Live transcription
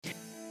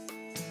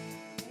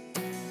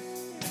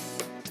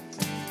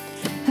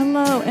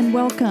Hello and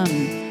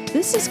welcome.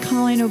 This is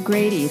Colleen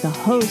O'Grady, the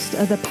host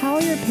of the Power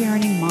Your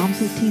Parenting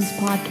Moms with Teens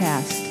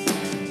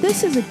podcast.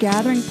 This is a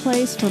gathering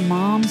place for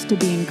moms to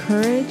be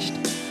encouraged,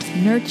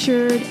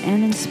 nurtured,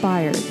 and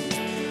inspired.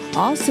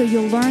 Also,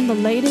 you'll learn the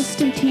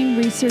latest in teen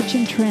research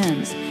and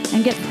trends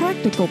and get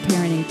practical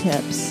parenting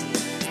tips.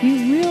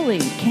 You really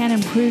can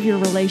improve your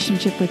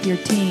relationship with your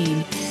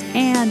teen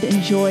and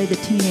enjoy the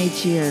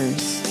teenage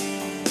years.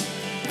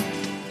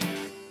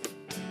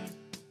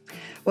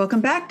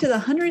 Welcome back to the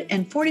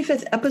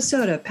 145th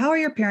episode of Power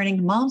Your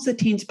Parenting Moms with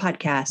Teens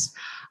podcast.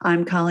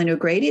 I'm Colleen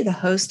O'Grady, the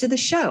host of the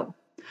show.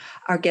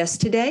 Our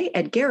guest today,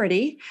 Ed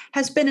Garrity,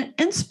 has been an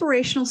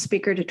inspirational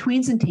speaker to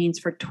tweens and teens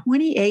for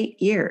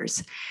 28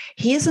 years.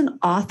 He is an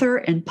author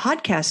and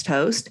podcast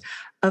host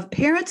of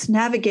Parents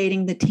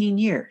Navigating the Teen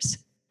Years.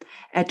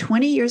 At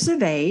 20 years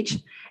of age,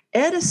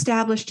 Ed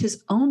established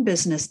his own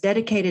business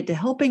dedicated to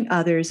helping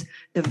others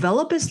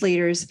develop as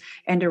leaders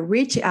and to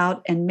reach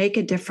out and make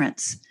a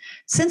difference.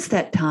 Since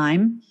that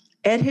time,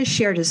 Ed has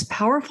shared his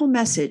powerful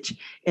message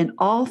in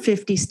all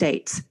 50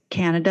 states,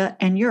 Canada,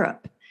 and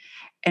Europe.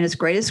 And his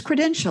greatest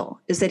credential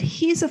is that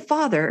he's a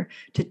father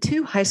to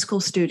 2 high school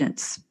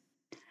students.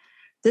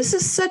 This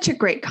is such a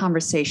great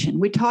conversation.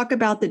 We talk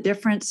about the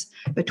difference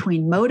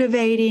between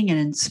motivating and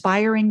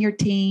inspiring your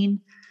teen,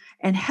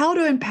 and how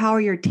to empower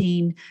your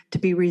teen to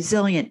be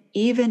resilient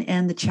even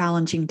in the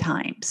challenging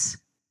times.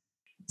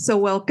 So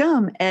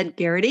welcome, Ed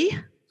Garrity.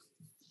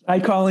 Hi,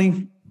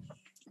 Colleen.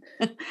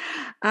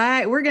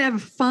 We're going to have a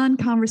fun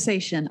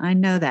conversation. I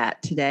know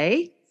that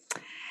today.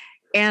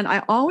 And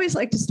I always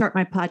like to start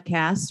my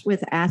podcast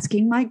with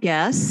asking my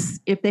guests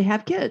if they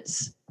have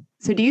kids.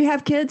 So do you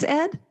have kids,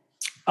 Ed?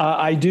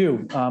 I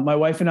do. My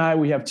wife and I,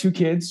 we have 2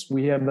 kids.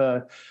 We have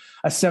a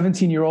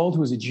 17-year-old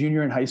who is a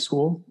junior in high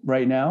school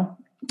right now.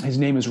 His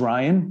name is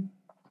Ryan.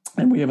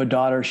 And we have a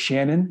daughter,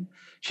 Shannon.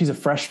 She's a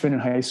freshman in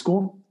high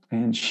school,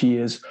 and she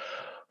is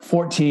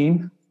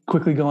 14,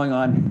 quickly going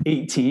on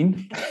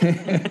 18.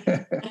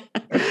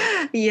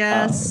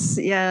 Yes,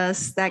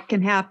 that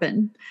can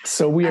happen.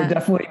 So we are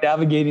definitely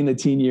navigating the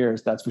teen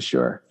years, that's for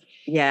sure.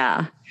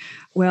 Yeah.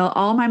 Well,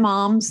 all my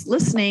moms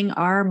listening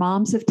are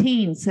moms of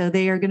teens, so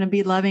they are going to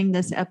be loving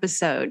this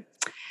episode.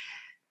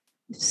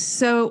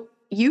 So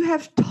you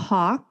have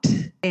talked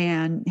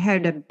and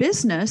had a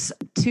business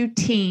to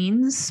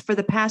teens for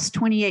the past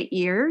 28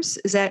 years.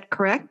 Is that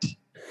correct?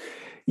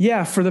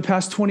 Yeah, for the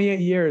past 28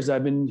 years,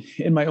 I've been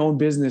in my own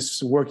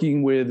business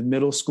working with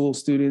middle school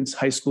students,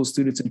 high school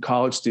students, and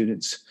college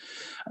students,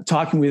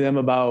 talking with them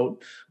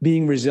about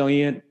being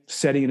resilient,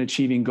 setting and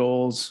achieving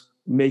goals,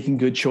 making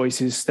good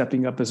choices,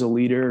 stepping up as a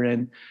leader,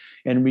 and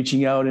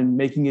reaching out and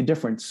making a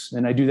difference.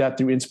 And I do that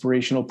through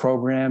inspirational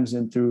programs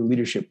and through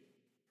leadership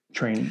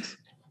trainings.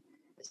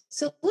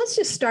 So let's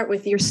just start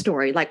with your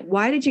story. Like,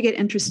 why did you get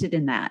interested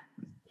in that?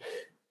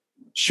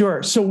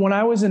 Sure. So when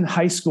I was in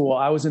high school,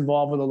 I was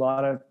involved with a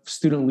lot of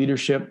student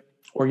leadership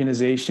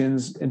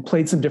organizations and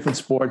played some different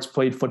sports,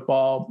 played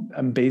football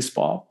and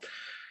baseball.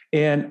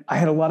 And I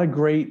had a lot of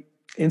great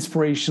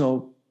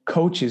inspirational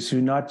coaches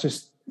who not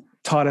just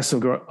taught us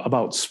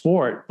about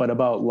sport, but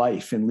about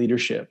life and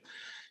leadership,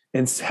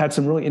 and had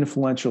some really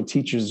influential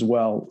teachers as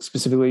well,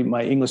 specifically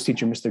my English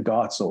teacher, Mr.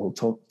 Gotzel,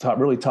 who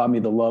really taught me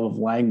the love of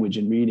language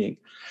and reading.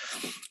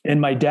 And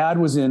my dad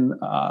was in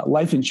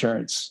life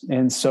insurance.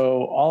 And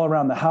so all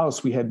around the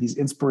house, we had these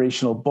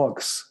inspirational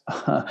books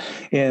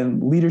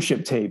and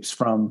leadership tapes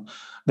from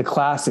the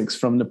classics,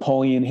 from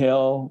Napoleon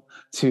Hill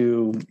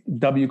to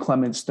W.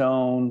 Clement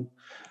Stone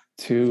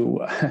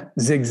to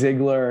Zig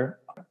Ziglar,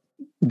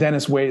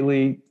 Dennis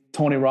Waitley,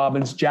 Tony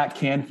Robbins, Jack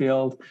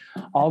Canfield,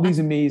 all these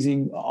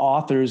amazing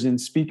authors and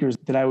speakers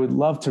that I would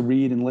love to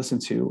read and listen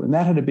to. And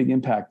that had a big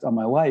impact on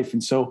my life.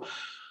 And so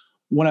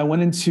when I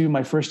went into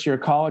my first year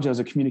of college, I was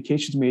a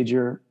communications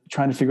major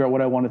trying to figure out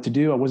what I wanted to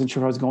do. I wasn't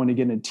sure if I was going to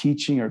get into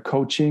teaching or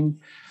coaching.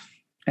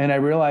 And I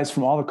realized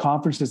from all the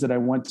conferences that I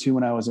went to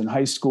when I was in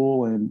high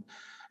school and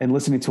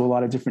listening to a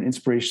lot of different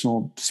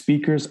inspirational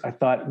speakers, I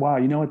thought, wow,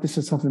 you know what? This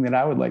is something that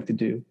I would like to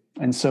do.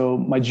 And so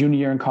my junior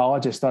year in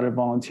college, I started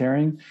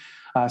volunteering,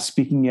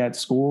 speaking at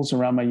schools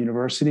around my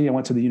university. I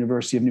went to the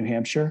University of New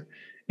Hampshire.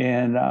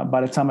 And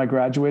by the time I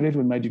graduated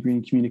with my degree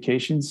in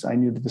communications, I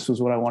knew that this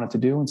was what I wanted to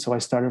do. And so I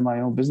started my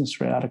own business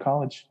right out of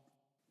college.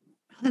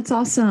 That's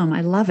awesome.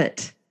 I love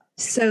it.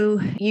 So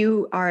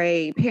you are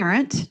a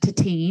parent to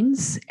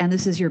teens, and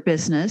this is your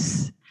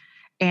business.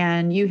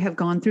 And you have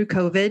gone through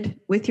COVID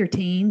with your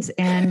teens.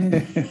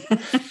 And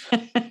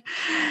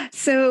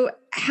so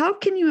how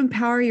can you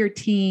empower your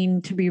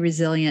teen to be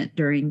resilient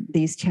during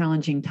these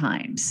challenging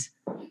times?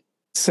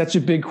 Such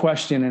a big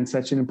question and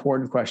such an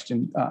important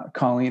question,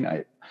 Colleen.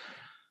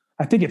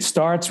 I think it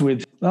starts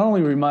with not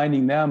only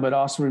reminding them, but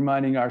also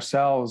reminding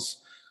ourselves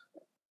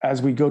as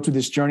we go through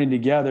this journey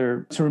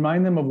together to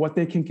remind them of what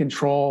they can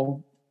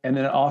control and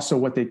then also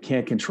what they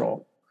can't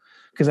control.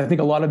 Because I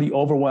think a lot of the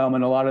overwhelm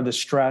and a lot of the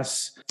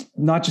stress,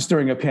 not just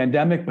during a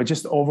pandemic, but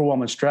just the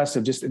overwhelm and stress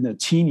of just in the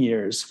teen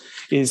years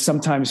is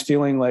sometimes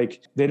feeling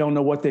like they don't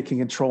know what they can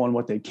control and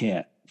what they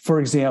can't. For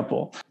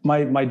example,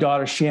 my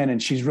daughter, Shannon,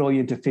 she's really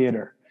into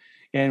theater.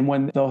 And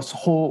when this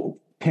whole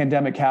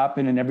pandemic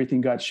happened and everything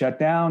got shut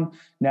down,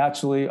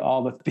 naturally,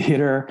 all the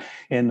theater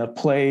and the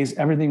plays,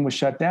 everything was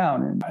shut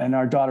down. And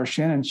our daughter,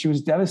 Shannon, she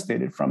was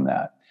devastated from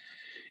that.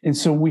 And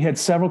so we had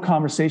several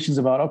conversations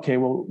about, okay,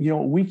 well,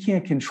 we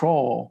can't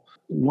control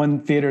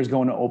when theater is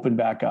going to open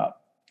back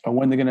up or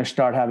when they're going to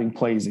start having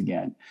plays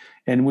again.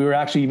 And we were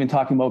actually even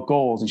talking about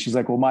goals. And she's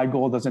like, well, my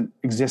goal doesn't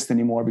exist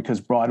anymore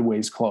because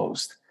Broadway's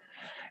closed.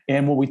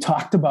 And what we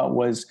talked about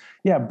was,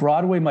 yeah,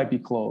 Broadway might be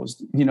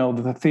closed.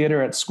 The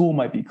theater at school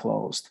might be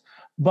closed.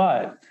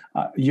 But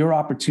your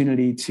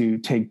opportunity to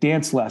take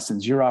dance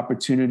lessons, your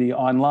opportunity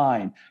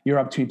online, your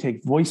opportunity to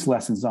take voice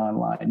lessons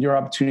online, your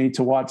opportunity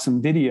to watch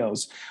some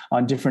videos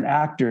on different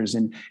actors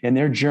and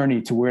their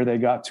journey to where they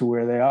got to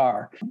where they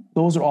are.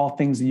 Those are all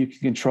things that you can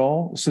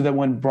control so that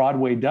when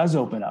Broadway does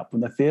open up,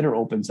 when the theater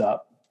opens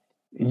up,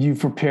 you've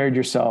prepared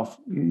yourself,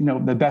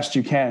 the best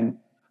you can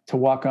to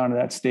walk onto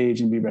that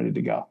stage and be ready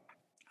to go.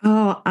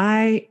 Oh,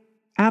 I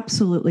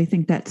absolutely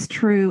think that's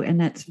true. And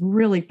that's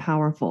really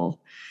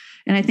powerful.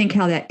 And I think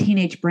how that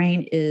teenage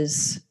brain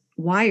is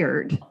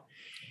wired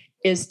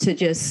is to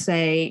just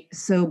say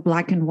so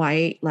black and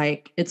white,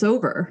 like it's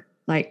over,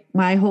 like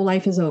my whole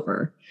life is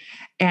over.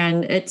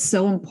 And it's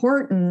so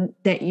important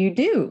that you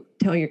do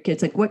tell your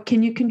kids, like, what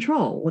can you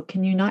control? What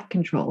can you not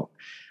control?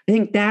 I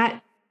think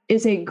that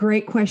is a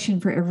great question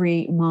for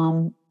every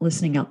mom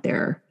listening out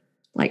there.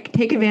 Like,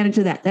 take advantage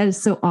of that. That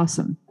is so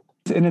awesome.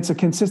 And it's a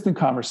consistent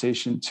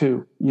conversation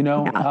too.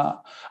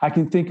 I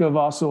can think of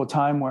also a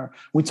time where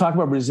we talk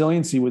about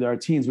resiliency with our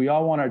teens. We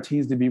all want our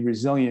teens to be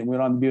resilient. We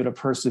want them to be able to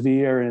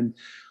persevere and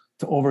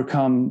to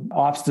overcome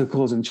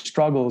obstacles and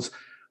struggles.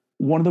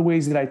 One of the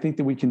ways that I think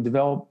that we can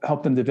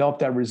help them develop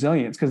that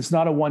resilience, because it's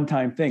not a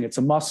one-time thing, it's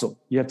a muscle.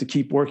 You have to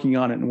keep working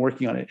on it and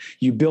working on it.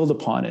 You build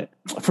upon it.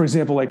 For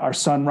example, like our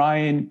son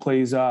Ryan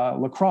plays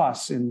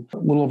lacrosse, and a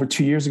little over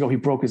 2 years ago, he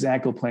broke his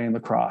ankle playing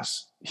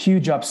lacrosse.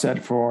 Huge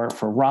upset for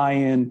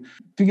Ryan,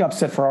 big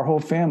upset for our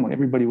whole family.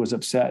 Everybody was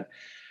upset.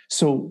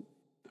 So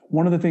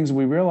one of the things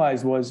we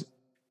realized was,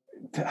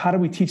 how do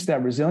we teach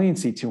that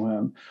resiliency to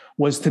him,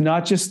 was to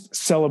not just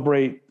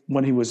celebrate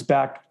when he was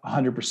back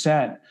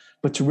 100%,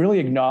 but to really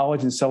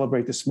acknowledge and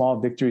celebrate the small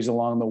victories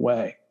along the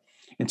way,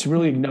 and to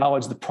really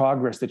acknowledge the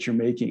progress that you're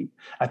making.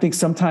 I think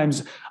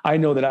sometimes I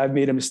know that I've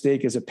made a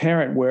mistake as a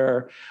parent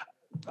where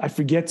I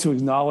forget to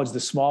acknowledge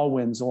the small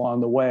wins along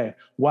the way.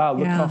 Wow,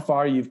 look how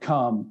far you've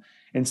come,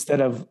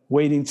 instead of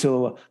waiting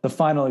till the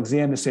final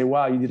exam to say,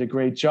 wow, you did a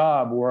great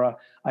job, or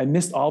I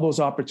missed all those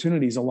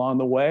opportunities along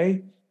the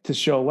way to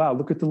show, wow,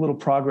 look at the little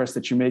progress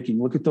that you're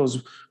making. Look at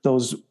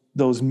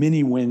those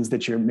mini wins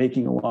that you're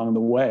making along the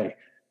way.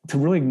 To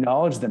really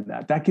acknowledge them,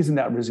 that gives them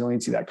that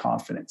resiliency, that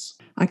confidence.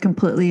 I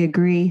completely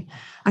agree.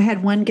 I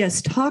had one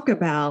guest talk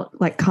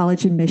about like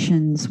college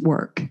admissions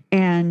work.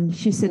 And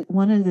she said,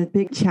 one of the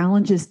big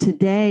challenges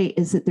today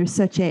is that there's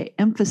such an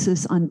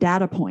emphasis on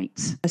data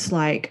points. It's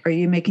like, are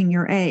you making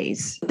your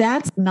A's?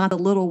 That's not a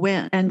little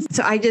win. And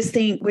so I just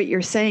think what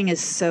you're saying is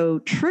so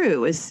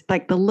true, is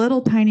like the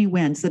little tiny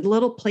wins, the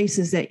little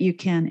places that you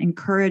can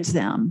encourage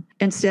them,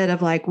 instead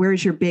of like,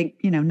 where's your big,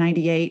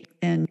 98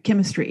 in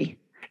chemistry?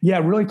 Yeah,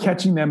 really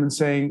catching them and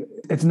saying,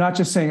 it's not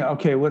just saying,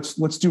 okay, let's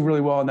do really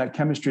well in that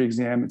chemistry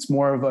exam. It's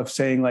more of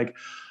saying like,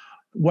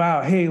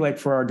 wow, hey, like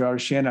for our daughter,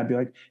 Shannon, I'd be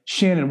like,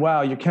 Shannon,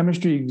 wow, your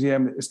chemistry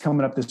exam is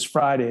coming up this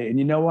Friday. And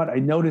you know what? I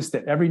noticed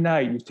that every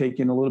night you've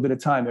taken a little bit of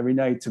time every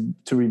night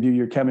to review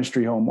your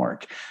chemistry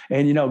homework,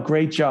 and,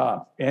 great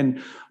job.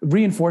 And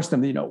reinforce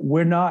them,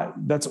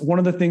 that's one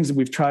of the things that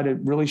we've tried to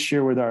really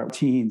share with our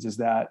teens, is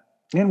that,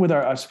 and with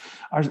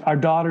our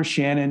daughter,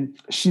 Shannon,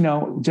 she,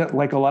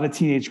 like a lot of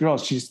teenage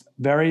girls, she's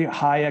very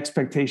high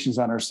expectations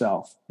on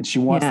herself, and she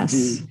wants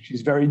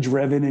she's very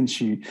driven, and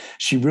she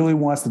really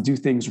wants to do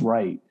things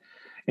right.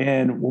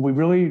 And what we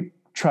really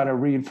try to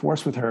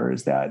reinforce with her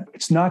is that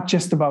it's not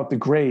just about the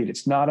grade.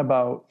 It's not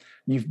about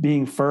you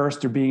being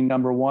first or being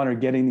number one or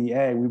getting the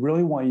A. We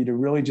really want you to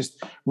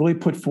really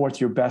put forth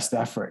your best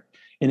effort.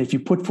 And if you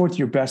put forth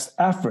your best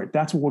effort,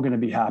 that's what we're going to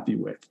be happy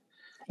with.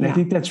 And I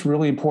think that's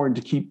really important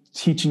to keep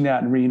teaching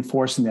that and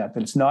reinforcing that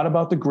it's not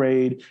about the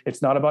grade.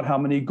 It's not about how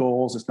many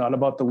goals. It's not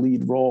about the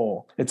lead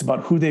role. It's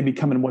about who they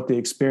become and what they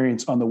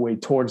experience on the way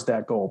towards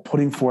that goal,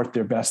 putting forth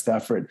their best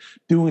effort,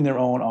 doing their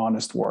own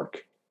honest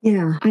work.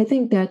 Yeah, I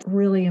think that's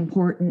really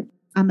important.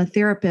 I'm a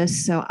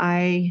therapist, so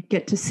I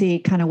get to see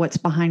kind of what's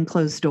behind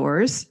closed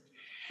doors.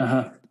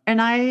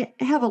 And I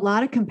have a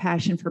lot of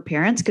compassion for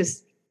parents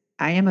because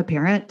I am a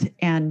parent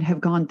and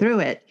have gone through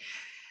it.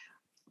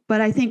 But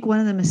I think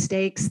one of the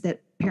mistakes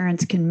that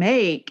parents can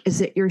make is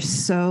that you're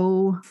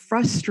so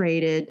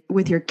frustrated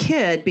with your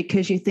kid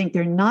because you think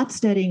they're not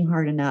studying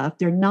hard enough.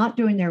 They're not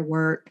doing their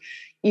work.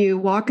 You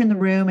walk in the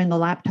room and the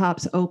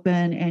laptop's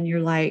open and you're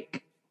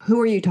like,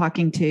 who are you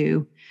talking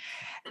to?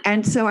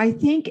 And so I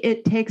think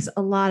it takes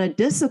a lot of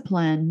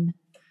discipline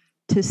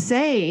to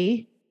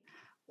say,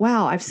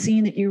 wow, I've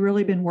seen that you've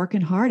really been working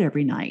hard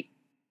every night.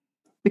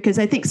 Because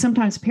I think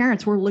sometimes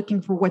parents, we're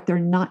looking for what they're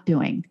not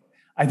doing.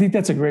 I think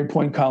that's a great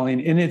point, Colleen.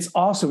 And it's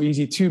also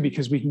easy too,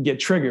 because we can get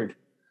triggered.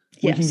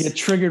 We can get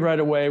triggered right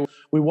away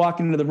we walk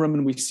into the room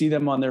and we see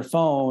them on their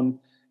phone,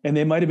 and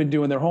they might've been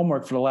doing their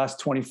homework for the last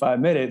 25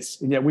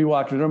 minutes. And yet we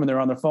walk into the room and they're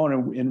on their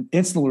phone and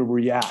instantly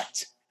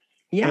react.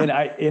 Yeah.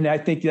 And I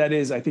think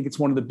it's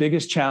one of the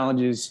biggest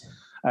challenges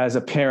as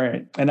a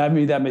parent. And I've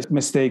made that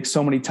mistake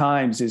so many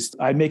times, is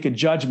I make a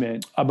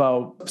judgment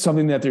about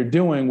something that they're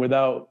doing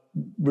without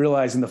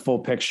realizing the full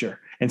picture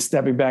and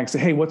stepping back and say,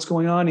 hey, what's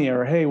going on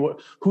here? Or, hey,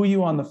 who are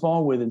you on the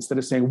phone with? Instead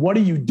of saying, what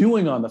are you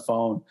doing on the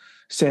phone?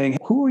 Saying,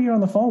 who are you on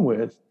the phone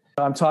with?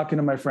 I'm talking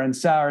to my friend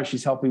Sarah.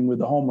 She's helping with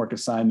the homework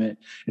assignment,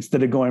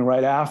 instead of going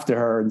right after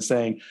her and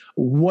saying,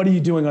 what are you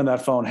doing on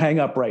that phone? Hang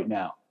up right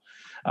now.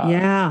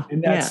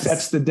 And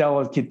that's the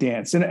delicate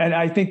dance. And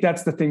I think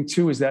that's the thing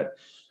too, is that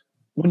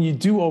when you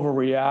do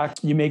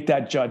overreact, you make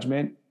that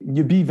judgment,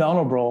 you be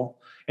vulnerable,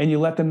 and you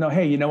let them know,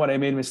 hey, you know what? I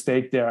made a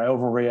mistake there. I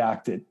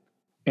overreacted.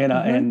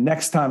 And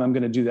next time I'm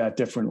going to do that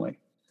differently.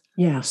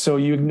 Yeah. So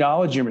you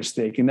acknowledge your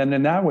mistake. And then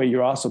in that way,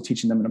 you're also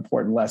teaching them an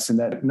important lesson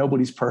that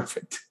nobody's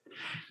perfect.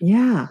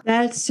 Yeah.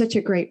 That's such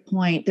a great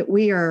point, that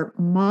we are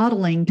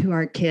modeling to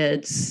our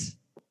kids,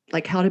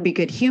 like, how to be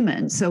good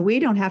humans. So we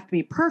don't have to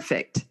be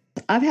perfect.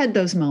 I've had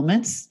those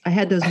moments. I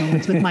had those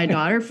moments with my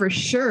daughter for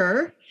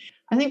sure.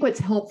 I think what's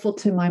helpful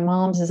to my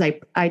moms is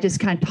I just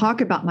kind of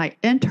talk about my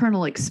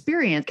internal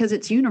experience, because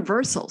it's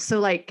universal. So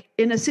like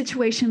in a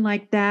situation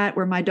like that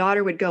where my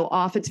daughter would go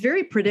off, it's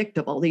very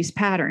predictable, these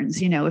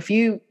patterns. If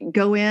you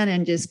go in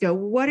and just go,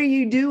 what are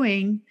you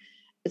doing?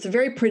 It's a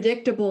very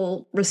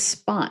predictable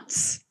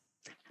response.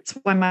 That's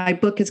why my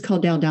book is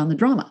called Down the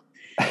Drama.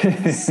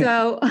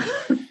 So,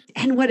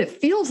 and what it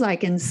feels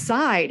like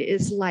inside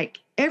is like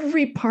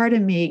every part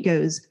of me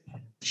goes,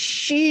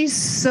 she's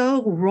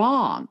so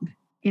wrong.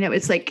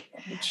 It's like,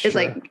 Sure. It's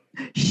like,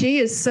 she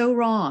is so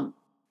wrong.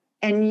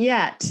 And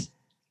yet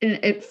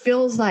it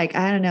feels like,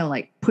 I don't know,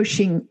 like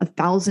pushing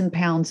 1,000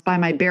 pounds by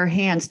my bare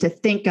hands to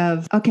think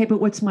of, okay,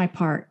 but what's my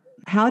part?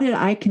 How did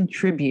I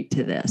contribute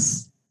to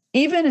this?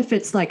 Even if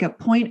it's like a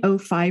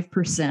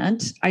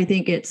 0.05%, I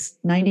think it's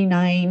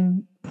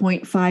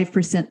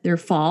 99.5% their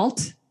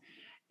fault.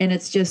 And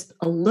it's just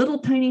a little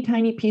tiny,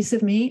 tiny piece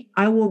of me.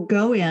 I will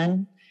go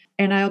in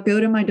and I'll go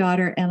to my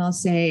daughter and I'll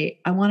say,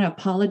 I want to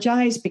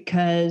apologize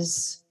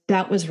because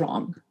that was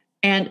wrong.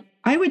 And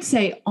I would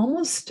say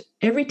almost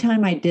every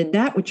time I did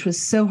that, which was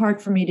so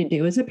hard for me to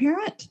do as a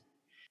parent,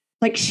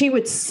 like she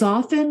would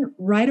soften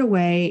right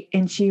away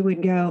and she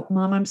would go,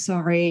 Mom, I'm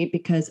sorry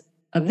because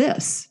of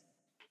this.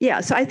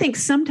 Yeah. So I think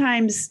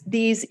sometimes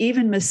these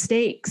even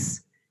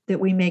mistakes that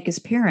we make as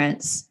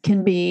parents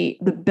can be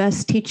the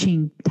best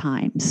teaching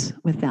times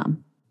with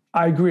them.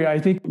 I agree. I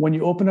think when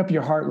you open up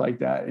your heart like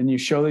that and you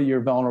show that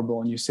you're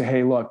vulnerable and you say,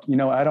 hey, look,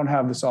 I don't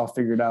have this all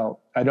figured out.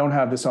 I don't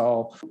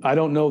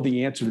know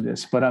the answer to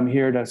this, but I'm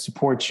here to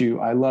support you.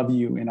 I love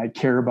you and I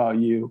care about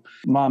you.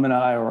 Mom and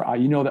I,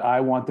 that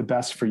I want the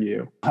best for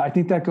you. I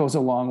think that goes a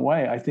long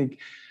way. I think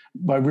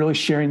by really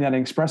sharing that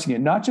and expressing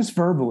it, not just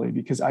verbally,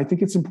 because I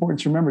think it's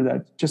important to remember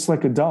that just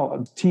like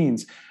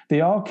teens,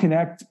 they all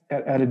connect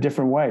at a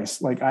different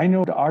ways. Like I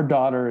know our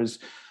daughter is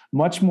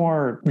much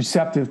more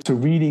receptive to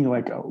reading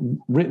like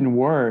written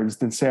words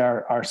than say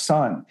our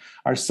son.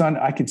 Our son,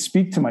 I could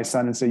speak to my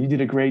son and say, you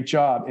did a great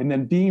job. And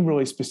then being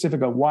really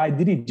specific of why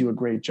did he do a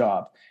great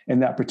job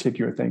in that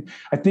particular thing.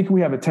 I think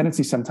we have a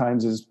tendency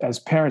sometimes as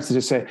parents to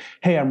just say,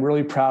 hey, I'm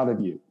really proud of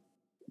you.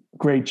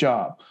 Great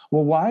job.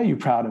 Well, why are you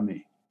proud of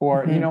me?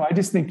 Or, I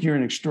just think you're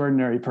an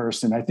extraordinary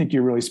person. I think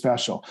you're really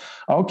special.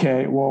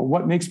 Okay, well,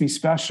 what makes me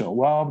special?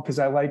 Well, because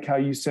I like how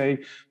you say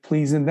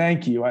please and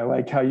thank you. I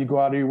like how you go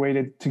out of your way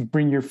to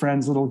bring your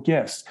friends little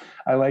gifts.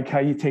 I like how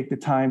you take the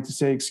time to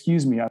say,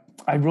 excuse me.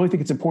 I really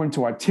think it's important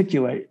to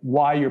articulate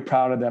why you're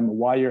proud of them and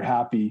why you're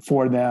happy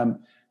for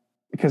them,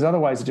 because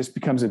otherwise it just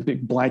becomes a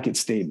big blanket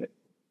statement.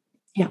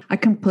 Yeah, I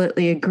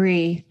completely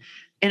agree.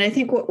 And I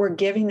think what we're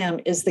giving them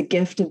is the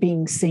gift of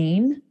being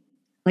seen.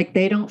 Like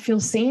they don't feel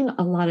seen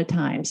a lot of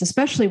times,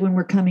 especially when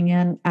we're coming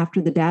in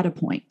after the data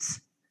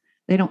points.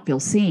 They don't feel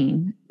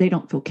seen. They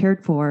don't feel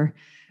cared for.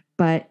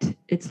 But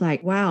it's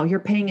like, wow, you're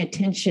paying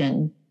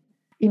attention.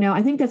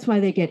 I think that's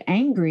why they get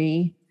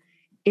angry,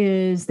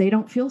 is they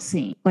don't feel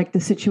seen. Like the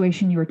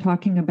situation you were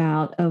talking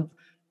about of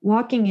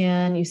walking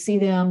in, you see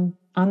them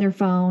on their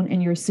phone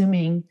and you're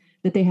assuming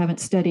that they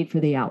haven't studied for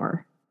the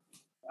hour.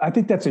 I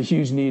think that's a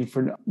huge need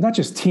for not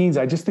just teens.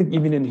 I just think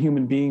even in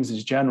human beings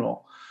as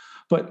general.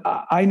 But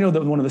I know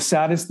that one of the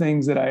saddest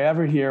things that I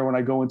ever hear when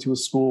I go into a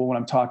school, when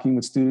I'm talking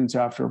with students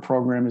after a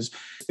program, is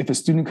if a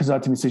student comes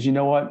up to me and says, you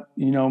know what,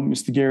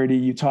 Mr. Garrity,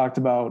 you talked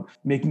about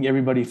making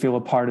everybody feel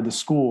a part of the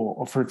school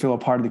or feel a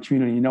part of the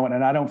community,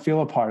 and I don't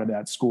feel a part of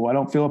that school. I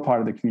don't feel a part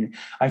of the community.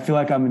 I feel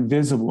like I'm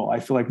invisible. I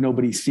feel like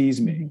nobody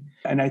sees me.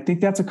 And I think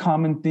that's a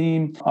common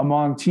theme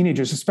among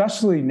teenagers,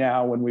 especially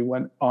now when we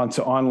went on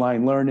to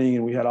online learning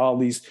and we had all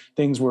these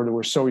things where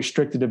we're so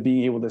restricted to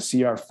being able to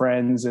see our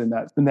friends and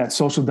that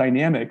social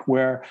dynamic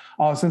where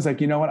all of a sudden it's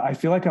like, you know what, I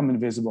feel like I'm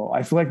invisible.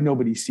 I feel like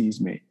nobody sees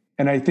me.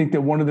 And I think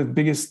that one of the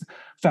biggest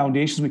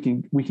foundations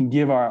we can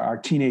give our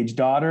teenage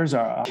daughters,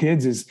 our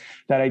kids, is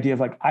that idea of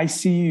like, I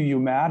see you, you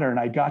matter, and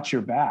I got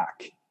your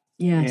back.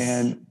 Yes.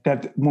 And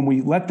that when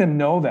we let them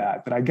know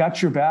that I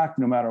got your back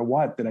no matter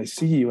what, that I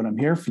see you and I'm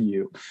here for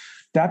you,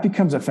 that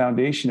becomes a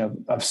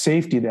foundation of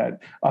safety,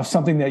 of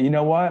something that, you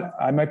know what,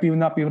 I might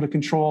not be able to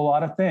control a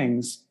lot of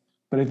things,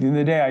 but at the end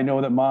of the day, I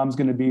know that mom's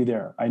going to be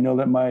there. I know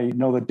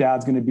that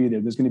dad's going to be there.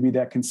 There's going to be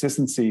that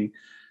consistency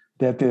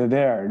that they're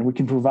there, and we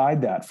can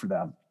provide that for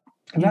them.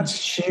 And that's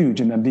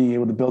huge. And then being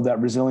able to build that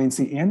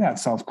resiliency and that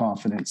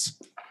self-confidence.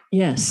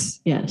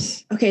 Yes,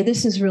 yes. Okay,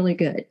 this is really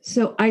good.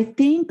 So I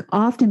think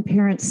often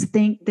parents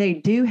think they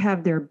do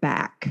have their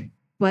back,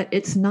 but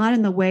it's not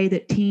in the way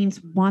that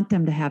teens want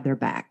them to have their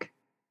back.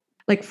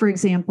 Like, for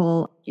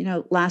example,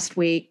 last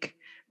week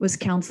was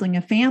counseling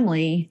a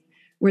family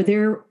where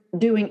they're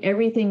doing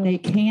everything they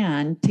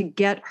can to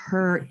get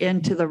her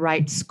into the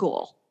right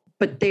school.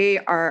 But they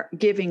are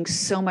giving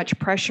so much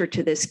pressure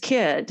to this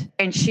kid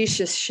and she's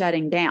just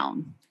shutting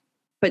down.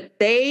 But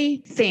they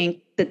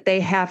think that they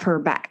have her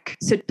back.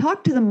 So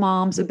talk to the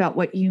moms about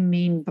what you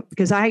mean,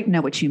 because I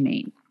know what you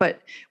mean.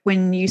 But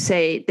when you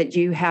say that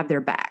you have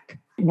their back.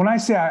 When I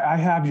say I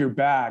have your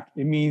back,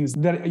 it means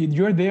that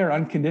you're there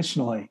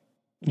unconditionally.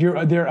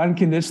 You're there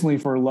unconditionally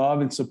for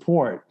love and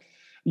support.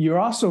 You're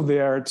also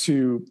there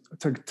to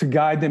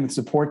guide them and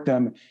support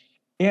them.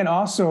 And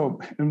also,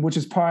 and which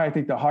is probably, I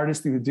think, the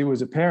hardest thing to do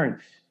as a parent,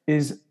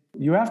 is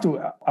you have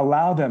to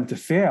allow them to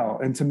fail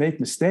and to make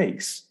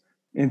mistakes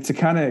and to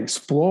kind of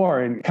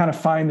explore and kind of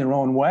find their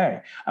own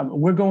way.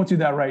 We're going through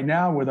that right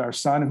now with our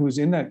son who's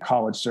in that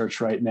college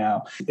search right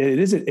now.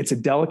 It's a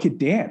delicate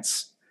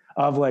dance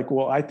of like,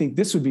 well, I think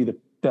this would be the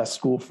best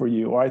school for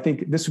you, or I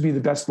think this would be the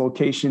best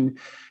location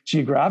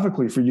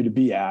geographically for you to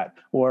be at,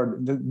 or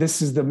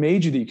this is the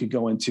major that you could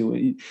go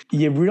into.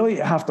 You really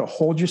have to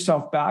hold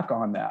yourself back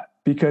on that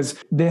because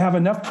they have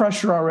enough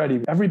pressure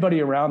already.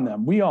 Everybody around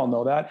them, we all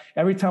know that.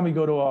 Every time we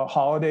go to a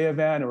holiday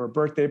event or a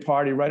birthday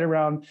party, right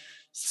around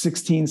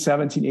 16,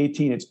 17,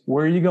 18, it's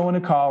where are you going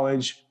to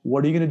college?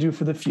 What are you going to do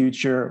for the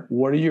future?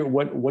 What are you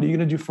going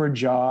to do for a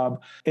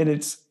job? And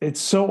it's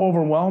so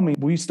overwhelming.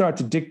 We start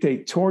to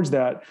dictate towards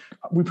that.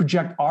 We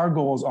project our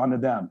goals onto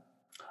them.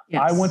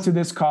 Yes. I went to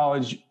this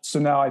college, so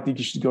now I think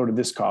you should go to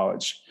this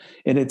college.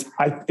 And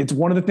it's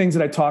one of the things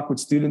that I talk with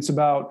students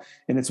about,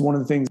 and it's one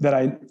of the things that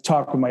I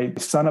talk with my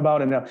son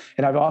about, and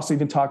I've also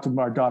even talked with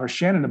our daughter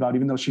Shannon about,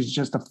 even though she's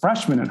just a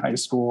freshman in high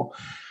school.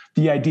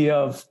 The idea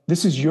of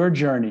this is your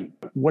journey.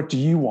 What do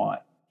you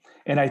want?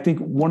 And I think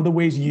one of the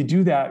ways you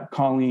do that,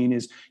 Colleen,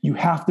 is you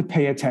have to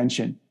pay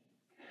attention.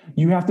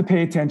 You have to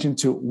pay attention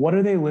to what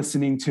are they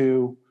listening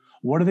to?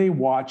 What are they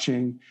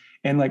watching?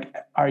 And like,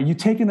 are you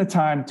taking the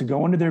time to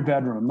go into their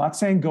bedroom? I'm not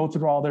saying go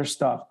through all their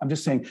stuff. I'm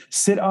just saying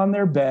sit on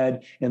their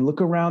bed and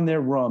look around their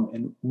room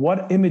and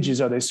what images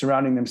are they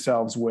surrounding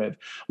themselves with?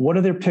 What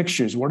are their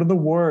pictures? What are the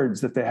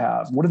words that they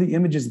have? What are the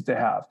images that they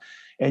have?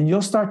 And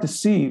you'll start to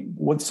see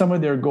what some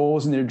of their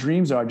goals and their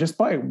dreams are just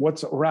by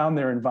what's around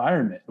their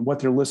environment and what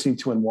they're listening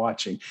to and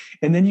watching.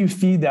 And then you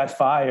feed that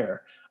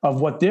fire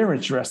of what they're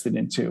interested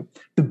into.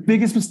 The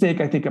biggest mistake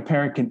I think a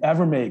parent can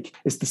ever make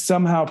is to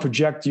somehow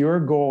project your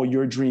goal,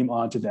 your dream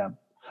onto them.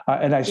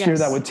 And I share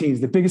that with teens.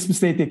 The biggest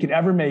mistake they can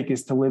ever make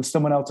is to live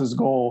someone else's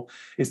goal,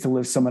 is to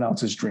live someone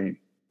else's dream.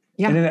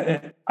 Yeah. And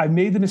then I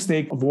made the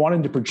mistake of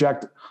wanting to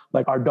project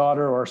like our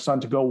daughter or our son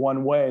to go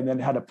one way and then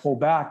had to pull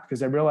back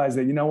because I realized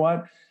that, you know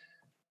what?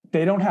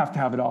 They don't have to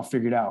have it all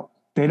figured out.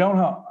 They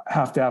don't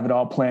have to have it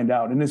all planned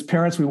out. And as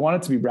parents, we want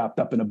it to be wrapped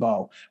up in a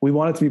bow. We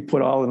want it to be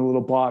put all in a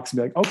little box and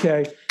be like,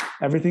 okay,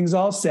 everything's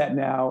all set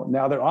now.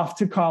 Now they're off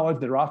to college,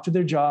 they're off to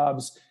their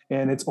jobs,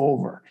 and it's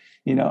over.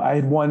 I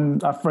had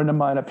a friend of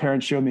mine, a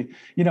parent showed me,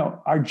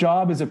 our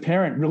job as a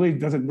parent really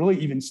doesn't really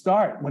even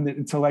start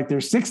until like they're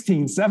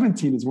 16,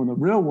 17 is when the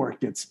real work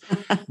gets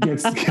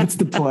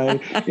to play.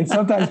 And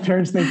sometimes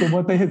parents think that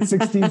once they hit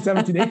 16,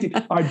 17,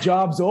 18, our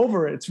job's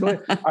over.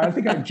 I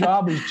think our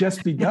job has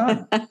just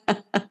begun.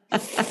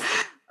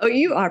 Oh,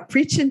 you are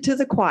preaching to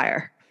the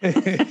choir.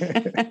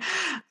 I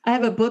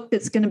have a book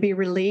that's going to be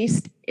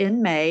released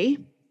in May.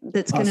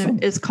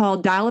 It's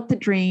called Dial Up the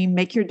Dream,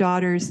 Make Your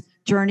Daughter's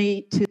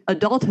Journey to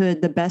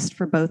Adulthood the Best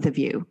for Both of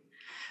You.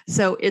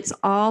 So it's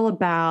all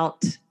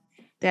about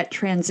that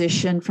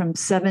transition from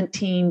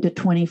 17 to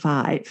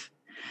 25,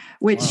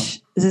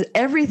 which is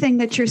everything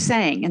that you're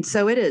saying. And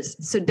so it is.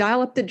 So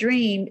Dial Up the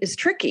Dream is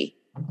tricky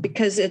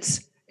because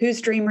it's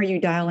whose dream are you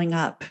dialing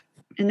up?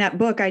 In that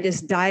book, I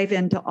just dive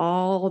into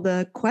all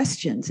the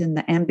questions and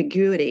the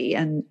ambiguity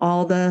and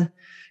all the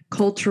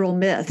cultural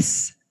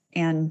myths.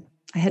 And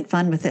I had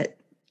fun with it.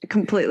 I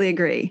completely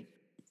agree.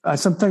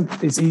 Sometimes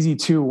it's easy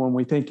too when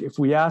we think if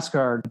we ask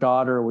our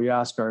daughter, or we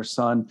ask our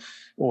son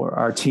or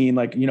our teen,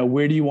 like,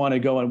 where do you want to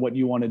go and what do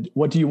you want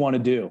to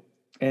do?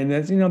 And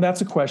that's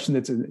a question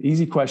that's an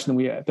easy question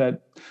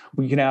that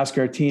we can ask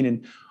our teen.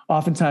 And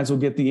oftentimes we'll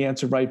get the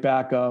answer right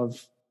back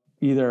of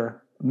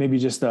either maybe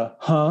just a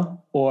huh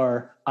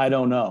or I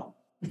don't know.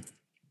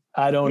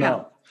 I don't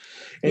know.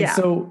 And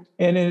so,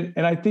 and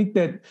I think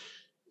that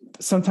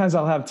sometimes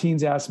I'll have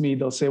teens ask me,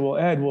 they'll say, well,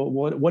 Ed,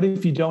 what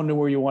if you don't know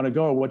where you want to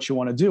go or what you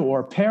want to do?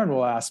 Or a parent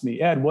will ask me,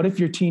 Ed, what if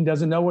your teen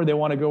doesn't know where they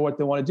want to go, what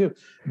they want to do?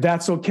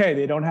 That's okay.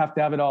 They don't have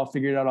to have it all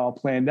figured out, all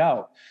planned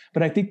out.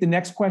 But I think the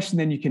next question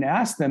then you can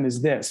ask them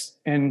is this.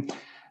 And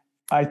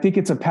I think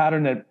it's a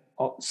pattern that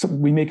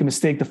we make a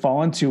mistake to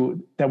fall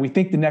into, that we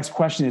think the next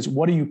question is,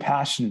 what are you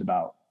passionate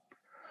about?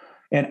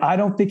 And I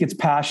don't think it's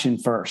passion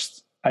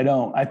first. I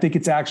don't. I think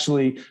it's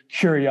actually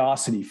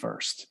curiosity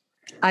first.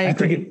 I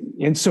agree.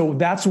 And so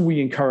that's what we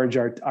encourage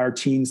our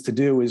teens to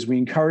do, is we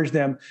encourage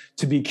them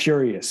to be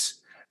curious,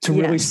 to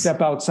really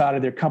step outside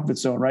of their comfort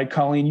zone, right?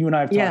 Colleen, you and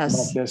I have talked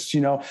about this,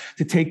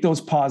 to take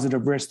those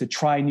positive risks, to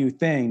try new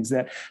things,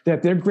 that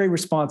their great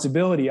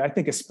responsibility, I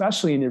think,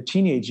 especially in their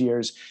teenage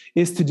years,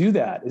 is to do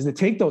that, is to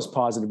take those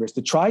positive risks,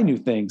 to try new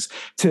things,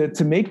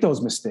 to make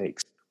those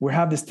mistakes. We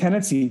have this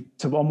tendency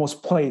to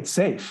almost play it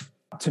safe,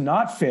 to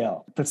not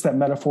fail. That's that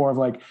metaphor of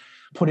like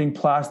putting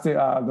plastic,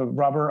 the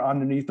rubber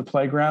underneath the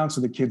playground so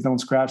the kids don't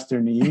scratch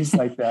their knees,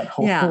 like that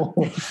whole,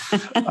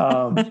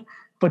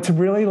 but to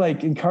really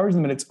like encourage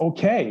them. And it's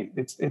okay.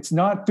 It's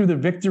not through the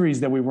victories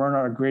that we learn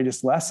our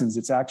greatest lessons.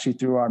 It's actually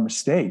through our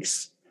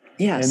mistakes.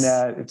 Yes. And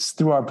that it's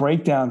through our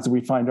breakdowns that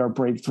we find our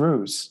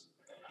breakthroughs.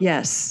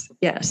 Yes.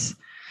 Yes.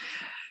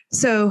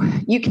 So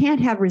you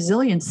can't have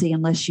resiliency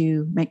unless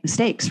you make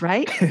mistakes,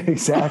 right?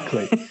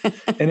 Exactly.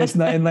 And it's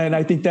not, and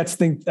I think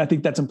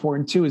that's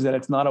important too, is that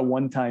it's not a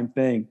one-time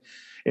thing.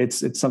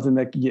 It's something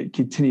that you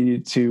continue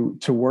to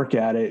work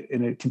at it,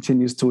 and it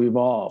continues to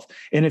evolve.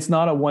 And it's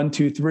not a 1,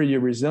 2, 3, you're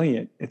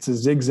resilient. It's a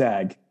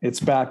zigzag. It's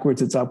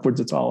backwards, it's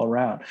upwards, it's all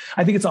around.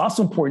 I think it's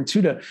also important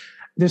too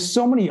there's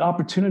so many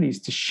opportunities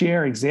to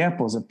share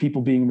examples of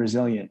people being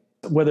resilient.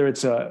 Whether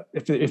it's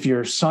if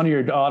your son or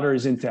your daughter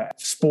is into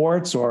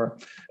sports or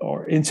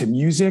into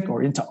music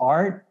or into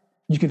art,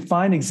 you can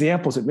find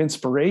examples of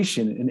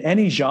inspiration in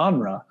any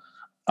genre.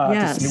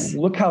 To say,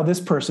 look how this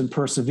person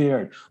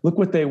persevered. Look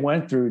what they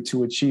went through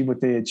to achieve what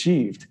they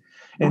achieved.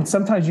 And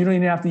sometimes you don't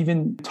even have to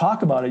even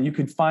talk about it. You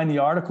could find the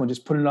article and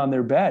just put it on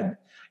their bed.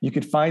 You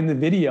could find the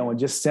video and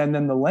just send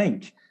them the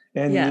link,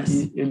 and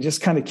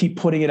just kind of keep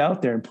putting it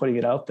out there and putting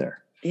it out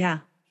there. Yeah.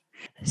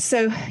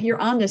 So you're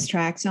on this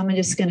track, so I'm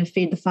just going to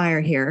feed the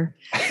fire here.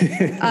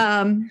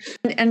 And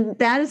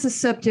that is the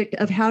subject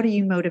of how do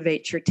you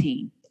motivate your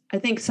teen? I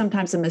think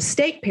sometimes a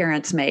mistake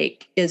parents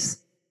make is,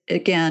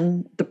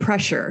 again, the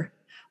pressure.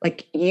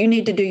 Like, you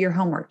need to do your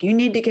homework. You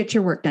need to get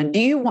your work done. Do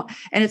you want,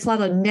 and it's a lot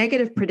of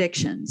negative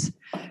predictions.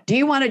 Do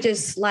you want to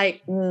just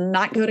like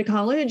not go to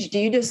college? Do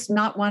you just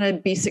not want to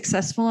be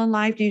successful in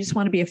life? Do you just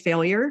want to be a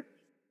failure?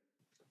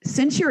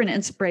 Since you're an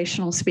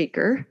inspirational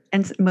speaker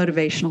and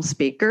motivational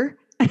speaker,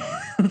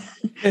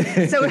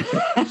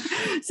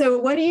 so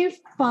what do you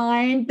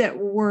find that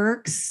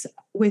works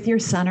with your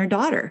son or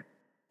daughter?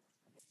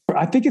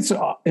 I think it's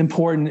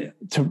important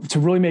to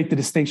really make the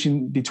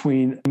distinction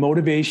between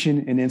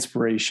motivation and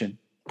inspiration.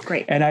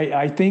 Great. And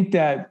I think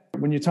that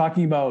when you're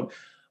talking about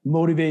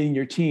motivating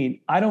your teen,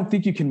 I don't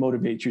think you can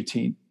motivate your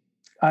teen.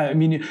 I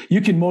mean,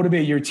 you can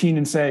motivate your teen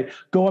and say,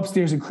 go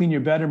upstairs and clean your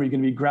bedroom. You're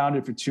going to be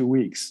grounded for 2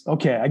 weeks.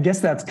 Okay, I guess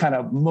that's kind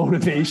of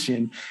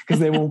motivation, because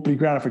they won't be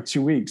grounded for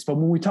 2 weeks. But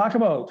when we talk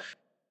about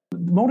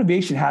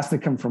motivation, has to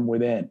come from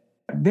within.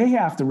 They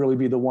have to really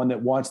be the one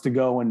that wants to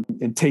go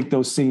and take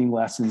those singing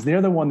lessons.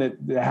 They're the one that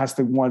has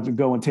to want to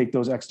go and take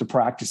those extra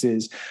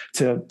practices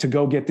to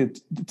go get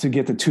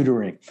the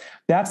tutoring.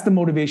 That's the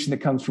motivation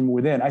that comes from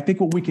within. I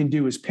think what we can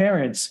do as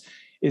parents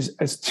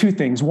is two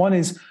things. One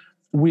is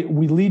we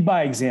lead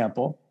by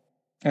example,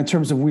 in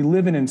terms of we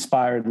live an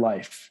inspired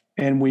life,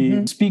 and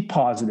we speak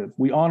positive.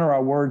 We honor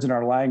our words and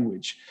our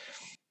language.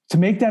 To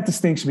make that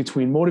distinction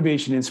between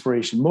motivation and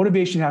inspiration,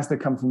 motivation has to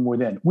come from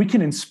within. We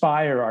can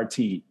inspire our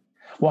teen.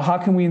 Well, how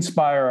can we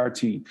inspire our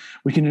teen?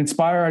 We can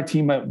inspire our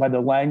teen by the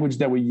language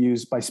that we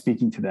use, by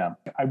speaking to them.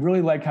 I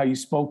really like how you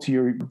spoke to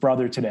your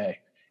brother today,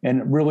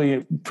 and really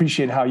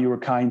appreciate how you were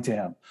kind to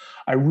him.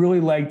 I really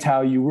liked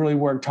how you really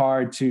worked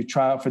hard to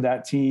try out for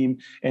that team.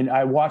 And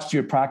I watched you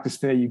at practice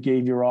today. You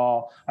gave your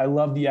all. I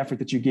love the effort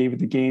that you gave at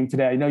the game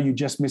today. I know you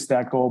just missed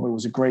that goal, but it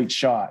was a great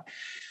shot.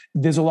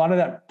 There's a lot of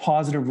that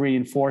positive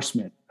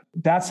reinforcement.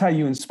 That's how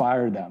you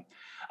inspire them.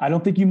 I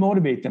don't think you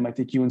motivate them. I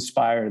think you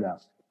inspire them.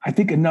 I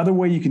think another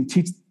way you can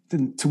teach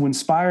them to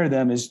inspire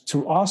them is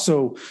to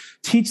also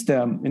teach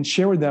them and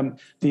share with them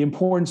the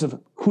importance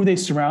of who they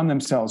surround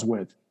themselves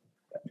with.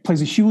 It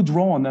plays a huge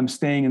role in them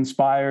staying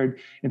inspired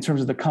in terms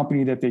of the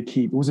company that they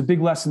keep. It was a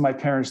big lesson my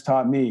parents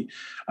taught me,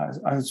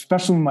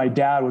 especially when my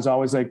dad was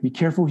always like, be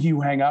careful who you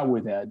hang out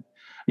with, Ed.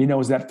 You know,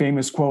 is that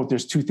famous quote,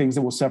 there's two things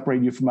that will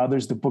separate you from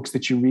others, the books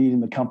that you read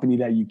and the company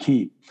that you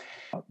keep.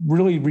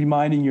 Really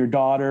reminding your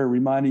daughter,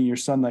 reminding your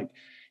son, like,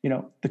 you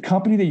know, the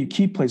company that you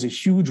keep plays a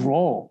huge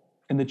role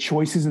in the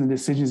choices and the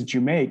decisions that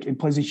you make. It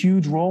plays a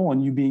huge role in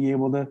you being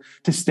able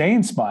to stay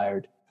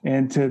inspired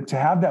and to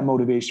have that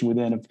motivation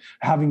within, of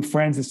having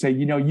friends that say,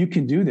 you know, you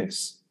can do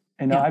this,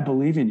 and I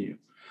believe in you.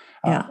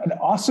 And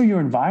also your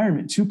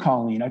environment too,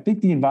 Colleen. I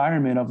think the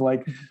environment of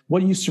like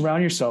what you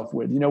surround yourself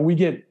with. You know, we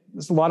get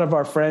a lot of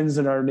our friends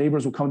and our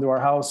neighbors will come to our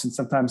house and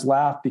sometimes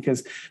laugh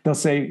because they'll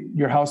say,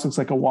 your house looks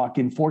like a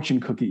walk-in fortune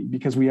cookie,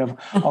 because we have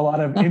a lot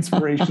of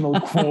inspirational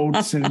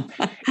quotes and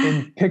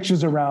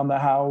pictures around the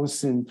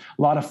house and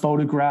a lot of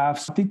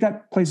photographs. I think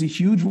that plays a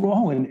huge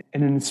role in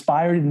an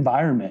inspired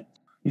environment.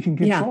 You can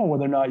control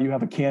whether or not you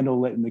have a candle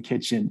lit in the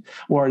kitchen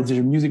or is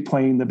there music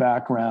playing in the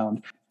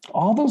background.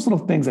 All those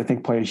little things, I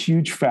think, play a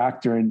huge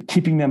factor in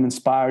keeping them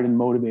inspired and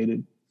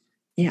motivated.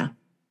 Yeah,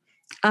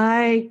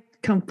 I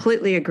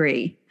completely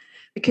agree,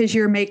 because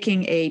you're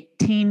making a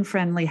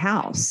teen-friendly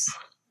house,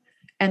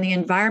 and the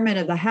environment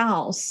of the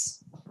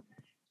house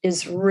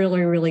is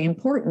really, really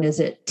important. Is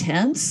it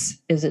tense?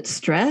 Is it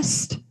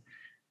stressed?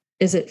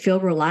 Is it feel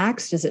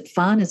relaxed? Is it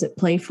fun? Is it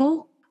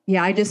playful?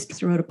 Yeah, I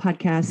just wrote a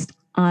podcast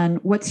on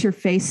what's your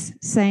face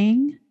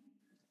saying.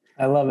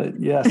 I love it.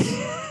 Yes.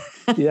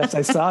 Yes,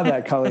 I saw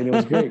that, Colleen. It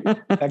was great.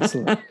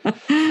 Excellent.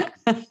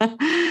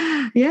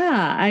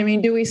 Yeah. I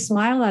mean, do we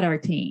smile at our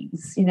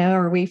teens?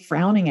 Are we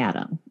frowning at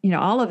them?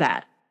 All of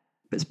that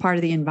is part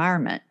of the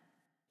environment.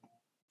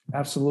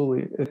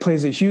 Absolutely. It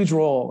plays a huge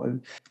role.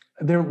 And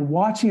they're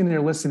watching and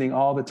they're listening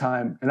all the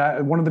time.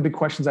 And one of the big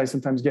questions I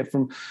sometimes get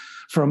from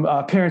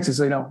parents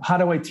is, how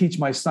do I teach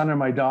my son or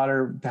my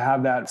daughter to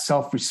have that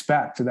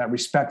self-respect, or that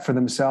respect for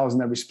themselves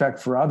and that respect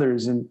for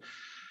others?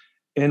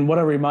 And what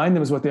I remind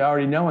them is what they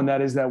already know, and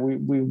that is that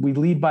we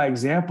lead by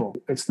example.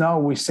 It's not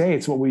what we say,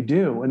 it's what we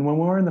do. And when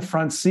we're in the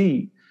front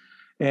seat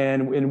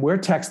and we're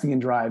texting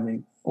and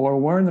driving, or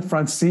we're in the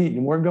front seat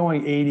and we're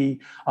going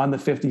 80 on the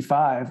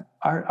 55,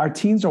 our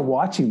teens are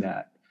watching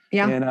that.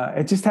 Yeah. And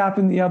it just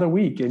happened the other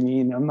week. I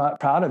mean, I'm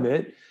not proud of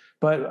it,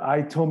 but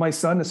I told my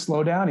son to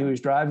slow down. He was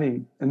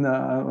driving, and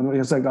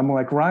I'm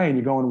like, Ryan,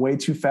 you're going way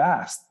too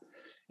fast.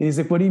 And he's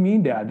like, what do you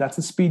mean, Dad? That's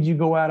the speed you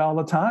go at all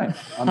the time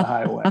on the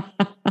highway.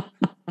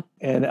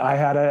 And I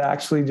had to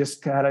actually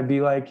just kind of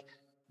be like,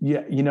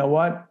 yeah, you know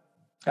what?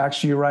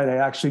 Actually, you're right. I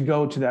actually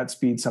go to that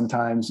speed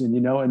sometimes, and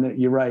and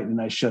you're right.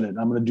 And I shouldn't.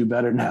 I'm going to do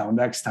better now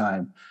next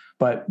time.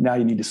 But now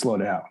you need to slow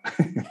down.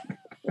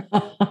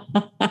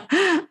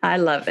 I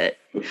love it.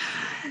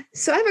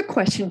 So I have a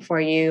question for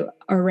you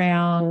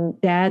around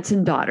dads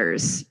and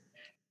daughters.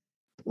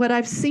 What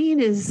I've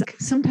seen is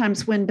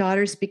sometimes when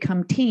daughters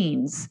become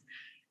teens,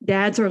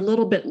 dads are a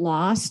little bit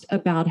lost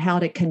about how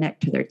to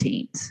connect to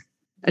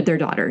their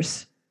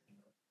daughters.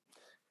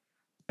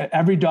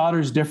 Every daughter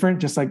is different,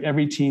 just like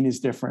every teen is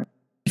different.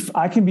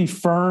 I can be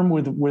firm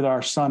with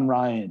our son,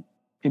 Ryan,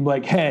 and be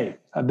like, hey,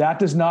 that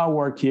does not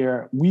work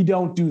here. We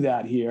don't do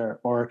that here.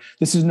 Or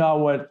this is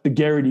not what the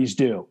Garrity's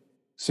do.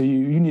 So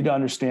you need to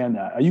understand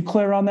that. Are you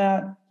clear on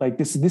that? Like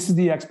this is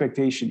the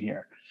expectation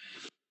here.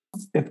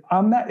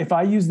 If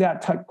I use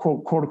that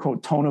quote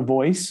unquote tone of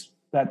voice,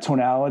 that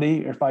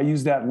tonality, or if I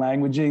use that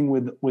languaging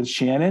with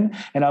Shannon,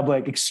 and I'll be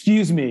like,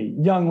 excuse me,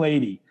 young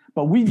lady,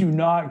 but we do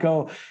not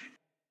go.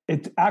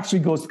 It actually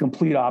goes the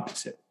complete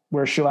opposite,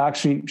 where she'll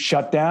actually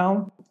shut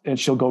down and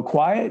she'll go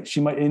quiet.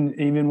 She might,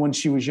 even when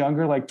she was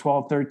younger, like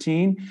 12,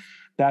 13,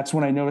 that's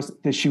when I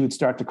noticed that she would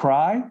start to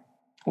cry,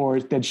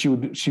 or that she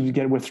would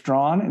get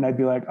withdrawn. And I'd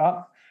be like,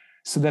 oh,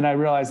 so then I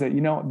realized that,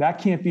 that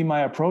can't be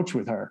my approach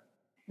with her.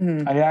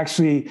 Mm.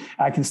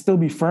 I can still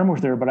be firm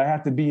with her, but I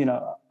have to be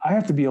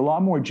a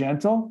lot more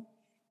gentle,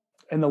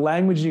 and the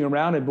languaging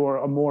around it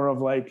more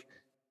of like,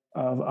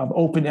 of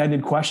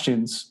open-ended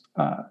questions.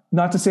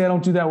 Not to say I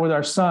don't do that with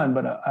our son,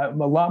 but I'm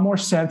a lot more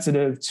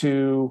sensitive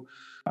to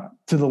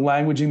the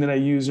languaging that I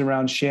use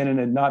around Shannon,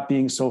 and not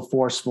being so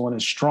forceful and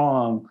as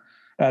strong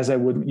as I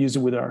would use it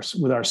with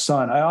our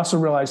son. I also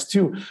realized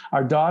too,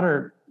 our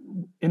daughter,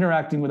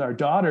 interacting with our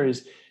daughter,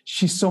 is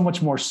she's so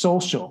much more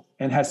social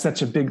and has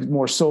such a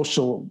more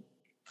social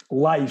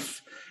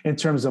life in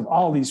terms of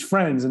all these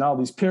friends and all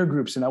these peer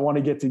groups. And I want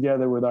to get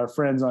together with our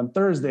friends on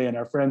Thursday and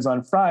our friends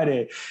on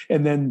Friday.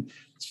 And then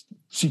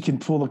she can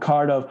pull the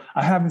card of,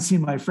 I haven't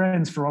seen my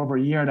friends for over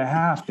a year and a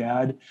half,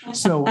 Dad.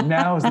 So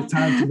now is the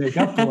time to make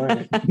up for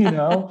it.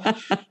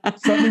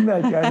 Something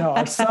that I know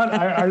our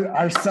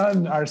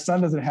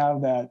son doesn't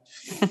have that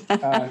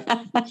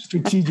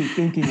strategic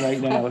thinking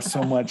right now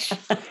so much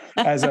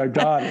as our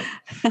daughter.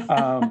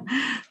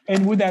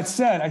 And with that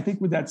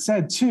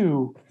said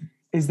too,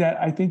 is that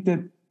I think that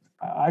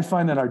I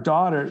find that our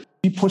daughter,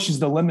 she pushes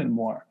the limit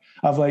more.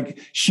 Of like,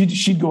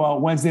 she'd go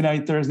out Wednesday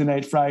night, Thursday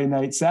night, Friday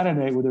night, Saturday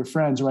night with her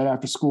friends right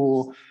after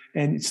school,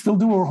 and still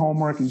do her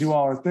homework and do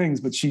all her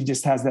things. But she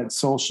just has that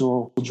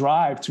social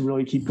drive to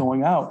really keep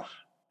going out.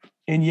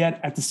 And yet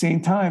at the same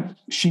time,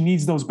 she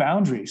needs those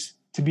boundaries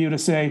to be able to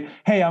say,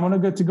 hey, I'm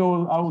going to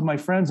go out with my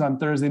friends on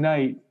Thursday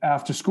night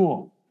after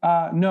school.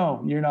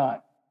 No, you're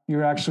not.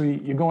 You're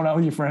going out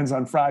with your friends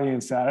on Friday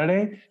and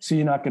Saturday. So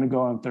you're not going to go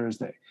on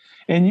Thursday.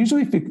 And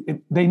usually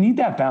they need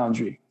that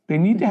boundary. They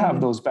need to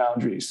have those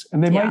boundaries,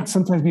 and they might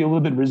sometimes be a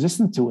little bit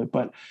resistant to it,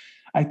 but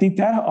I think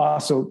that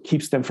also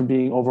keeps them from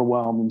being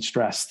overwhelmed and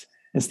stressed,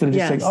 instead of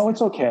just saying, oh,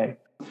 it's okay.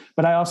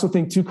 But I also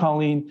think too,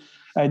 Colleen,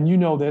 and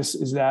this,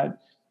 is that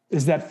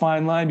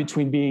fine line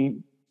between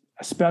being,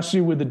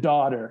 especially with the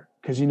daughter,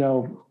 because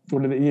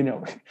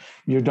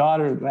your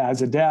daughter,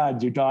 as a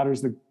dad, your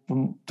daughter's the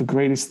the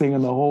greatest thing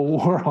in the whole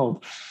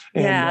world.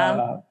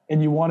 And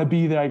you want to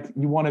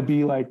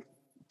be like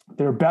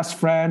their best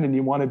friend, and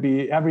you want to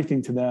be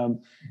everything to them.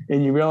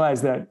 And you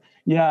realize that,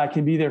 I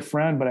can be their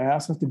friend, but I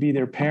also have to be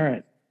their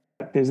parent.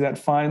 There's that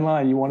fine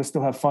line. You want to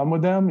still have fun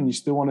with them, and you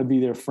still want to be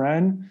their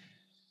friend.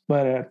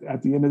 But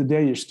at the end of the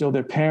day, you're still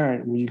their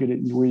parent,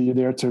 where you're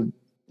there to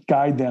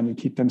guide them and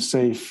keep them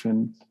safe,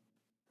 and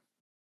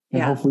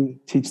hopefully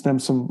teach them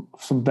some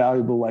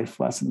valuable life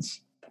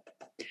lessons.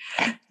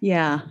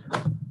 Yeah,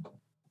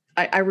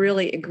 I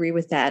really agree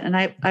with that. And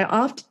I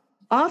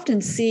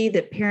often see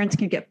that parents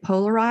can get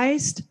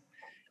polarized.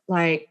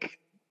 Like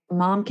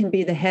mom can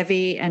be the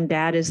heavy and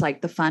dad is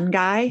like the fun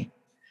guy.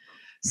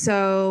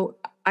 So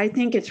I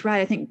think it's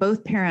right. I think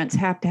both parents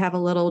have to have a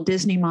little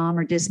Disney mom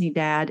or Disney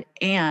dad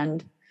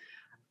and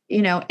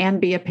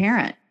be a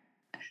parent.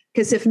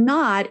 Because if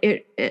not,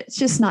 it's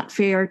just not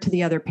fair to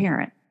the other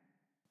parent.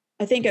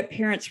 I think a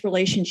parent's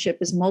relationship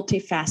is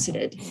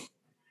multifaceted.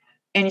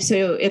 And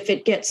so if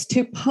it gets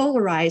too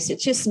polarized,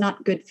 it's just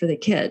not good for the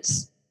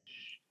kids.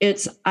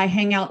 It's, I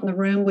hang out in the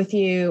room with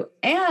you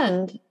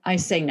and I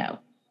say no.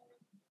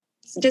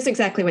 It's just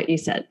exactly what you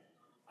said.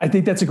 I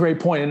think that's a great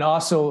point. And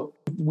also,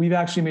 we've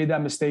actually made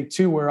that mistake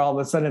too, where all of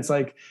a sudden it's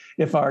like,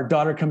 if our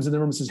daughter comes in the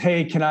room and says,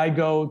 hey, can I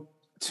go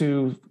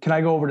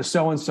over to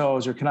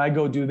so-and-so's, or can I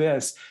go do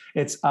this?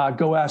 It's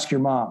go ask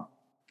your mom.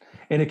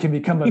 And it can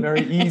become a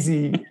very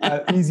easy,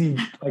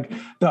 like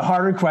the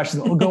harder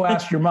question, well, go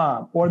ask your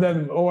mom.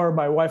 Or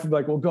my wife would be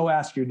like, well, go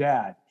ask your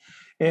dad.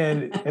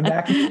 And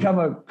that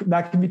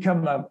can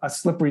become a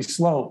slippery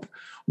slope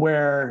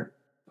where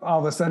all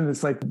of a sudden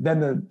it's like,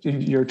 then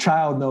your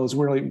child knows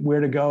where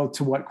to go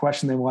to what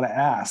question they want to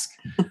ask,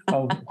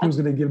 of who's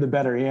going to give the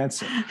better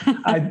answer.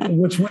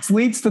 Which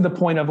leads to the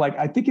point of like,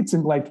 I think it's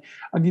in like,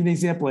 I'll give you an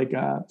example. Like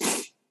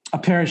a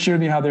parent shared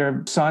with me how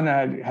their son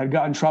had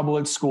gotten in trouble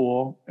at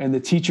school, and the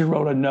teacher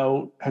wrote a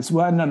note,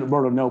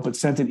 but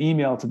sent an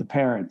email to the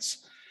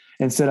parents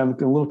and said, I'm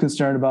a little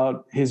concerned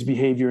about his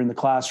behavior in the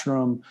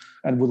classroom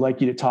and would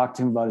like you to talk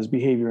to him about his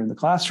behavior in the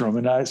classroom.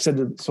 And I said,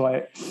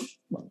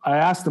 I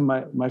asked him,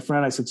 my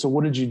friend, I said, so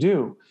what did you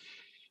do?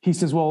 He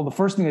says, well, the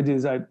first thing I did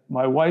is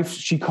my wife,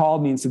 she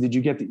called me and said, did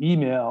you get the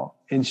email?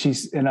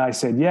 And I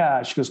said,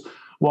 yeah. She goes,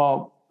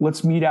 well,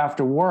 let's meet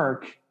after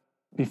work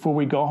before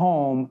we go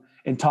home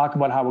and talk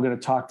about how we're going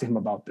to talk to him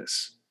about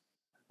this,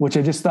 which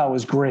I just thought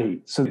was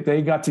great. So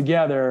they got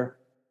together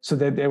so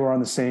that they were on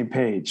the same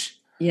page.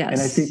 Yes.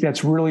 And I think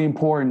that's really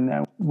important,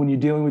 that when you're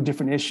dealing with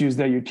different issues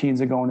that your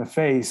teens are going to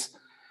face,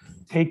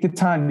 take the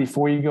time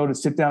before you go to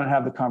sit down and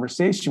have the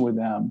conversation with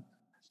them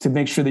to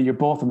make sure that you're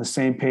both on the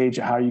same page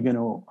of how you're going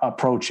to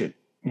approach it,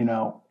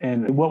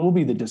 and what will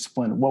be the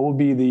discipline, what will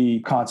be the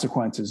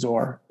consequences,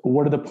 or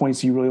what are the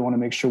points you really want to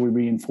make sure we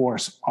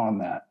reinforce on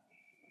that.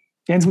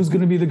 And who's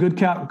going to be the good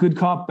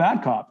cop,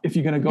 bad cop, if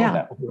you're going to go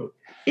that route.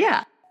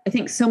 Yeah. I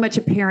think so much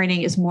of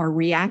parenting is more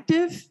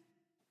reactive.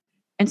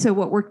 And so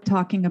what we're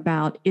talking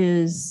about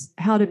is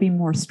how to be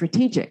more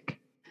strategic.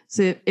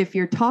 So if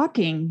you're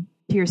talking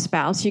to your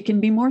spouse, you can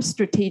be more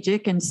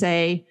strategic and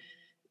say,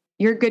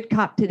 you're a good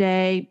cop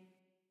today,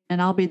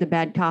 and I'll be the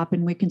bad cop,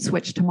 and we can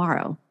switch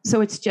tomorrow.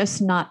 So it's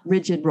just not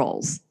rigid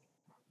roles.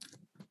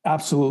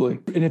 Absolutely.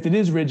 And if it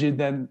is rigid,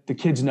 then the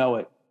kids know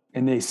it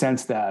and they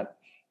sense that.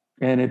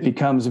 And it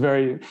becomes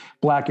very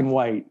black and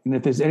white. And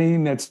if there's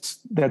anything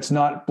that's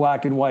not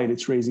black and white,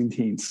 it's raising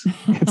teens.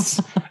 It's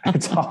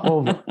all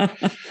over.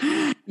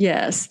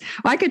 Yes.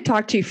 Well, I could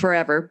talk to you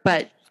forever,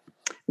 but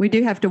we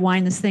do have to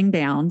wind this thing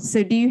down.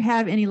 So do you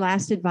have any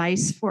last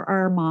advice for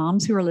our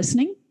moms who are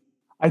listening?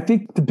 I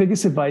think the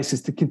biggest advice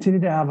is to continue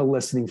to have a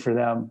listening for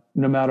them,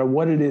 no matter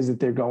what it is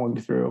that they're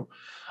going through.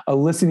 A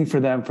listening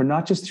for them for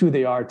not just who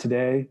they are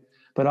today,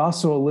 but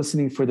also a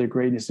listening for their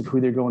greatness of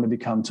who they're going to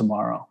become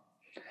tomorrow.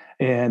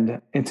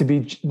 And to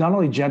be not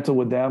only gentle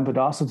with them, but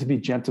also to be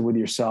gentle with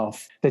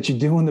yourself, that you're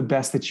doing the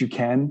best that you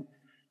can.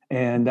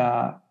 And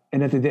at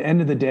the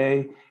end of the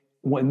day,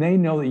 when they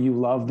know that you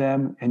love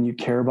them and you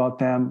care about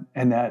them,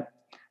 and that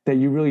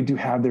you really do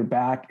have their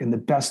back in the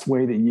best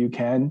way that you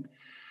can,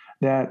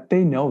 that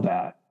they know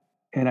that.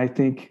 And I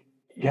think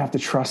you have to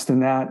trust in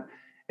that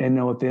and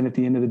know at the end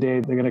of the day,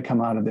 they're going to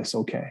come out of this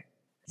okay.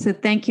 So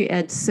thank you,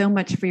 Ed, so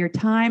much for your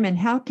time. And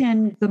how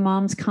can the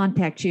moms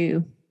contact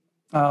you?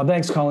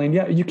 Thanks, Colleen.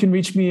 Yeah, you can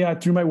reach me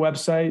through my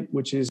website,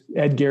 which is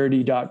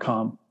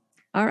edgarrity.com.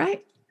 All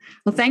right.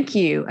 Well, thank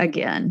you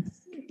again.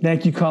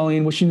 Thank you,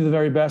 Colleen. Wishing you the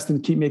very best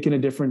and keep making a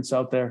difference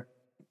out there.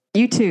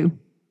 You too.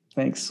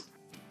 Thanks.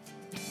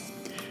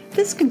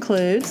 This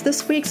concludes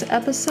this week's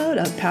episode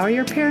of Power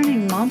Your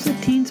Parenting Moms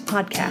with Teens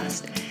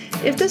podcast.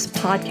 If this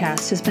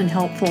podcast has been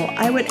helpful,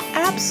 I would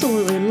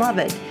absolutely love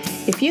it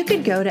if you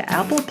could go to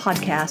Apple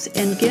Podcasts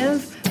and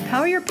give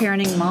Power Your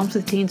Parenting Moms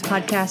with Teens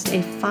podcast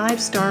a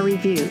 5-star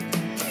review.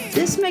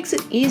 This makes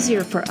it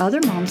easier for other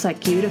moms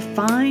like you to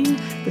find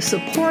the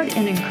support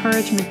and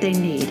encouragement they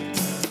need.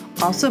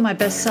 Also, my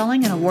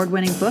best-selling and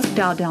award-winning book,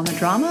 Dial Down the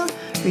Drama,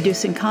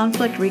 Reducing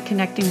Conflict,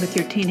 Reconnecting with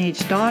Your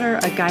Teenage Daughter,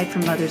 A Guide for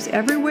Mothers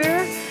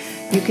Everywhere,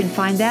 You can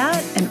find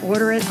that and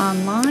order it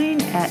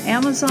online at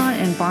Amazon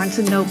and Barnes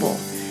 & Noble.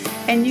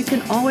 And you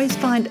can always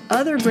find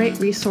other great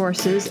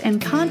resources and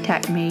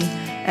contact me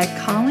at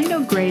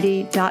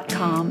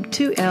ColleenO'Grady.com,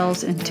 2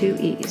 L's and 2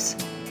 E's.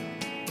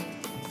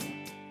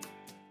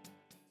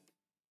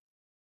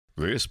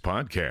 This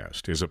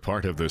podcast is a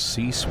part of the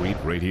C-Suite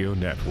Radio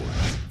Network.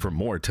 For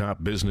more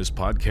top business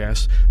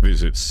podcasts,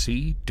 visit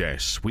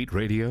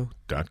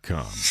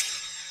c-suiteradio.com.